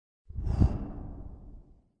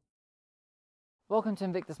Welcome to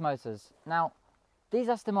Invictus Motors. Now, these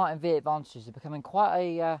Aston Martin V8 Vantages are becoming quite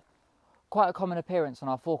a common appearance on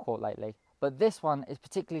our forecourt lately, but this one is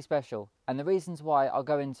particularly special, and the reasons why I'll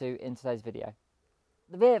go into in today's video.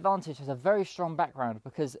 The V8 Vantage has a very strong background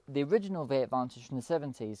because the original V8 Vantage from the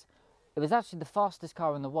 70s, it was actually the fastest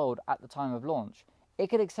car in the world at the time of launch. It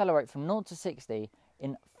could accelerate from 0 to 60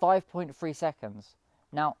 in 5.3 seconds.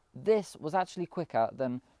 Now, this was actually quicker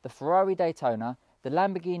than the Ferrari Daytona, the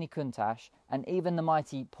Lamborghini Countach, and even the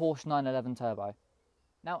mighty Porsche 911 Turbo.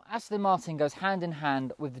 Now, Aston Martin goes hand in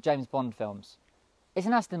hand with the James Bond films. It's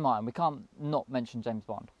an Aston Martin, we can't not mention James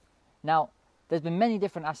Bond. Now, there's been many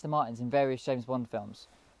different Aston Martins in various James Bond films,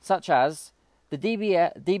 such as the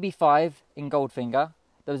DB5 in Goldfinger,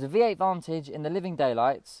 there was a V8 Vantage in The Living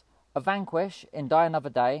Daylights, a Vanquish in Die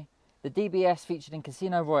Another Day, the DBS featured in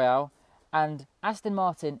Casino Royale, and Aston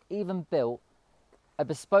Martin even built a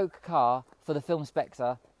bespoke car for the film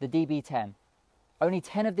Spectre, the DB10. Only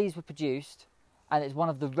 10 of these were produced, and it's one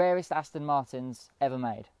of the rarest Aston Martins ever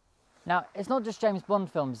made. Now, it's not just James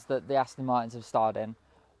Bond films that the Aston Martins have starred in.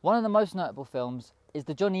 One of the most notable films is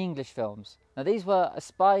the Johnny English films. Now, these were a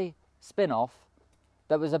spy spin-off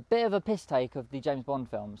that was a bit of a piss take of the James Bond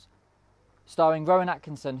films, starring Rowan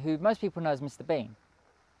Atkinson, who most people know as Mr. Bean.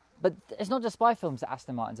 But it's not just spy films that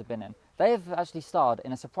Aston Martins have been in. They have actually starred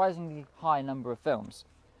in a surprisingly high number of films,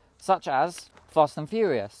 such as Fast and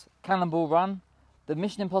Furious, Cannonball Run, the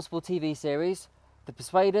Mission Impossible TV series, The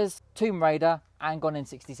Persuaders, Tomb Raider, and Gone in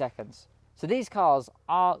 60 Seconds. So these cars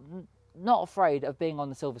are not afraid of being on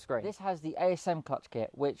the silver screen. This has the ASM clutch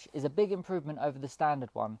kit, which is a big improvement over the standard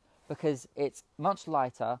one because it's much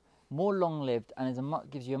lighter, more long-lived, and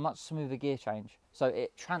gives you a much smoother gear change. So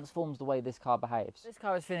it transforms the way this car behaves. This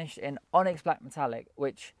car is finished in Onyx Black Metallic,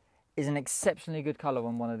 which is an exceptionally good colour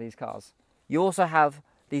on one of these cars. You also have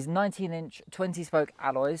these 19-inch 20-spoke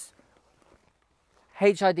alloys,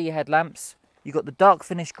 HID headlamps, you've got the dark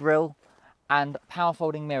finish grille, and power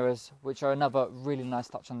folding mirrors, which are another really nice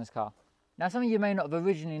touch on this car. Now, something you may not have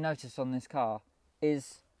originally noticed on this car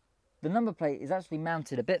is the number plate is actually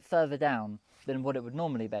mounted a bit further down than what it would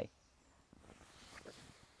normally be.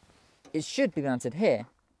 It should be mounted here,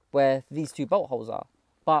 where these two bolt holes are,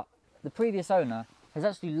 but the previous owner has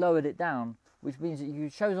actually lowered it down, which means that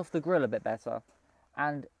it shows off the grille a bit better,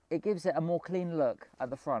 and it gives it a more clean look at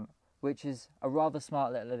the front, which is a rather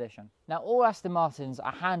smart little addition. Now, all Aston Martins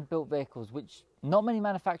are hand-built vehicles, which not many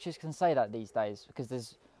manufacturers can say that these days, because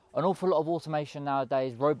there's an awful lot of automation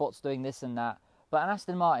nowadays, robots doing this and that, but an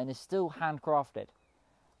Aston Martin is still handcrafted,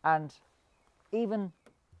 and even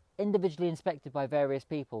individually inspected by various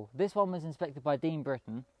people. This one was inspected by Dean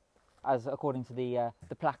Britton, as according to the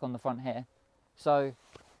plaque on the front here. So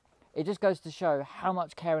it just goes to show how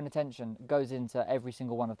much care and attention goes into every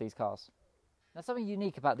single one of these cars. Now, something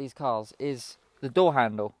unique about these cars is the door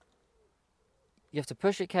handle. You have to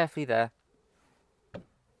push it carefully there,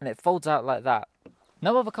 and it folds out like that.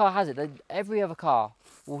 No other car has it. Every other car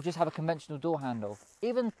will just have a conventional door handle.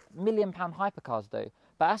 Even million-pound hypercars do.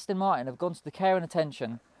 But Aston Martin have gone to the care and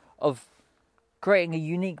attention of creating a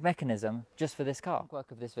unique mechanism just for this car. The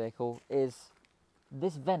work of this vehicle is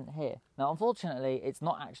this vent here. Now, unfortunately, it's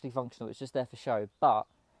not actually functional, it's just there for show, but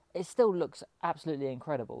it still looks absolutely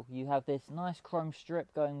incredible. You have this nice chrome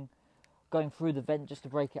strip going through the vent just to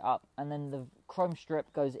break it up, and then the chrome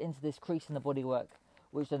strip goes into this crease in the bodywork,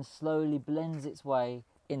 which then slowly blends its way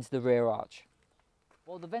into the rear arch.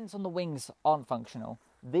 While the vents on the wings aren't functional,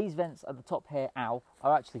 these vents at the top here, are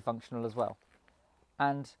actually functional as well.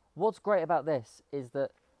 And what's great about this is that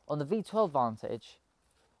on the V12 Vantage,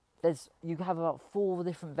 you have about 4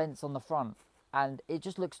 different vents on the front, and it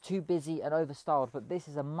just looks too busy and overstyled, but this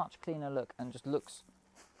is a much cleaner look and just looks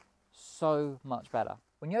so much better.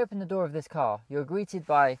 When you open the door of this car, you're greeted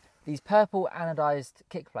by these purple anodized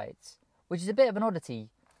kick plates, which is a bit of an oddity.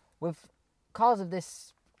 With cars of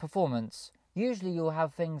this performance, usually you'll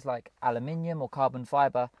have things like aluminium or carbon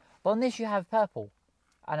fibre, but on this you have purple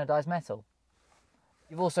anodized metal.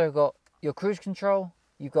 You've also got your cruise control,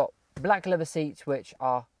 you've got black leather seats which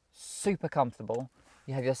are super comfortable,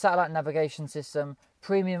 you have your satellite navigation system,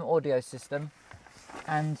 premium audio system,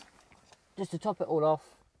 and just to top it all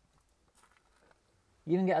off,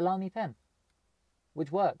 you even get a Lamy pen,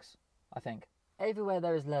 which works, I think. Everywhere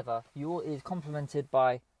there is leather, it is complemented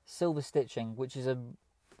by silver stitching, which is a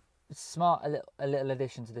little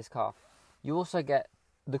addition to this car. You also get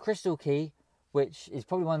the crystal key, which is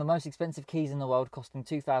probably one of the most expensive keys in the world, costing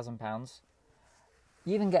 £2,000.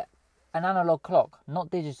 You even get an analog clock, not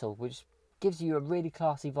digital, which gives you a really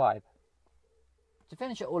classy vibe. To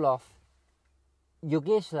finish it all off, your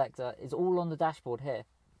gear selector is all on the dashboard here.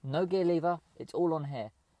 No gear lever, it's all on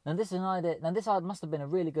here. Now this is an idea. Now this must have been a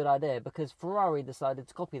really good idea because Ferrari decided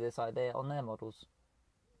to copy this idea on their models.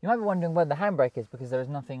 You might be wondering where the handbrake is because there is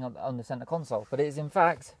nothing on the centre console, but it is in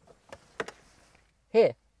fact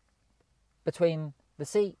here, between the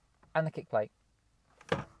seat and the kick plate.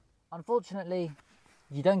 Unfortunately,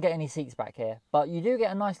 you don't get any seats back here, but you do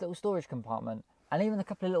get a nice little storage compartment and even a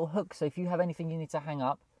couple of little hooks, so if you have anything you need to hang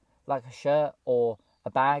up, like a shirt or a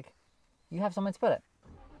bag, you have somewhere to put it.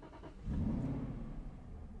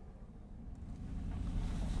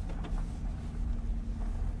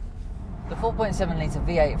 The 4.7 litre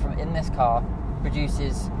V8 in this car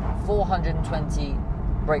produces 420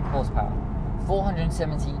 brake horsepower,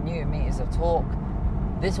 470 newton meters of torque.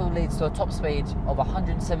 This all leads to a top speed of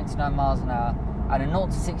 179 miles an hour and a 0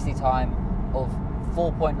 to 60 time of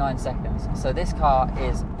 4.9 seconds. So this car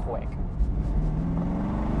is quick.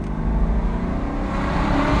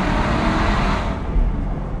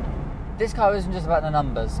 This car isn't just about the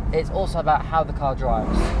numbers, it's also about how the car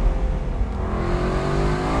drives.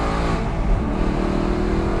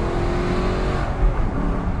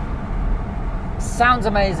 Sounds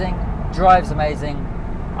amazing, drives amazing.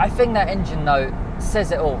 I think that engine note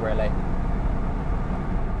says it all, really.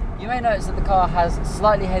 You may notice that the car has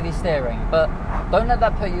slightly heavy steering, but don't let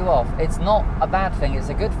that put you off. It's not a bad thing, it's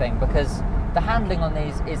a good thing, because the handling on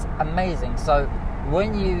these is amazing. So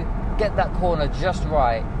when you get that corner just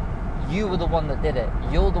right, you were the one that did it.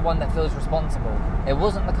 You're the one that feels responsible. It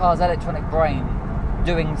wasn't the car's electronic brain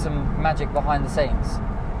doing some magic behind the scenes.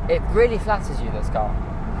 It really flatters you, this car.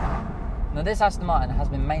 Now this Aston Martin has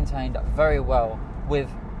been maintained very well, with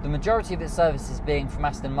the majority of its services being from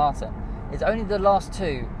Aston Martin. It's only the last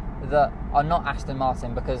two that are not Aston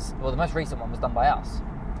Martin because, well, the most recent one was done by us.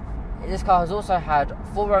 This car has also had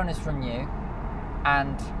 4 owners from new,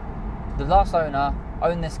 and the last owner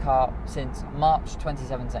owned this car since March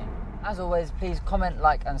 2017. As always, please comment,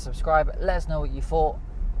 like and subscribe. Let us know what you thought.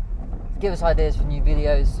 Give us ideas for new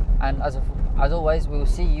videos, and as always, we will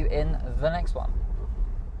see you in the next one.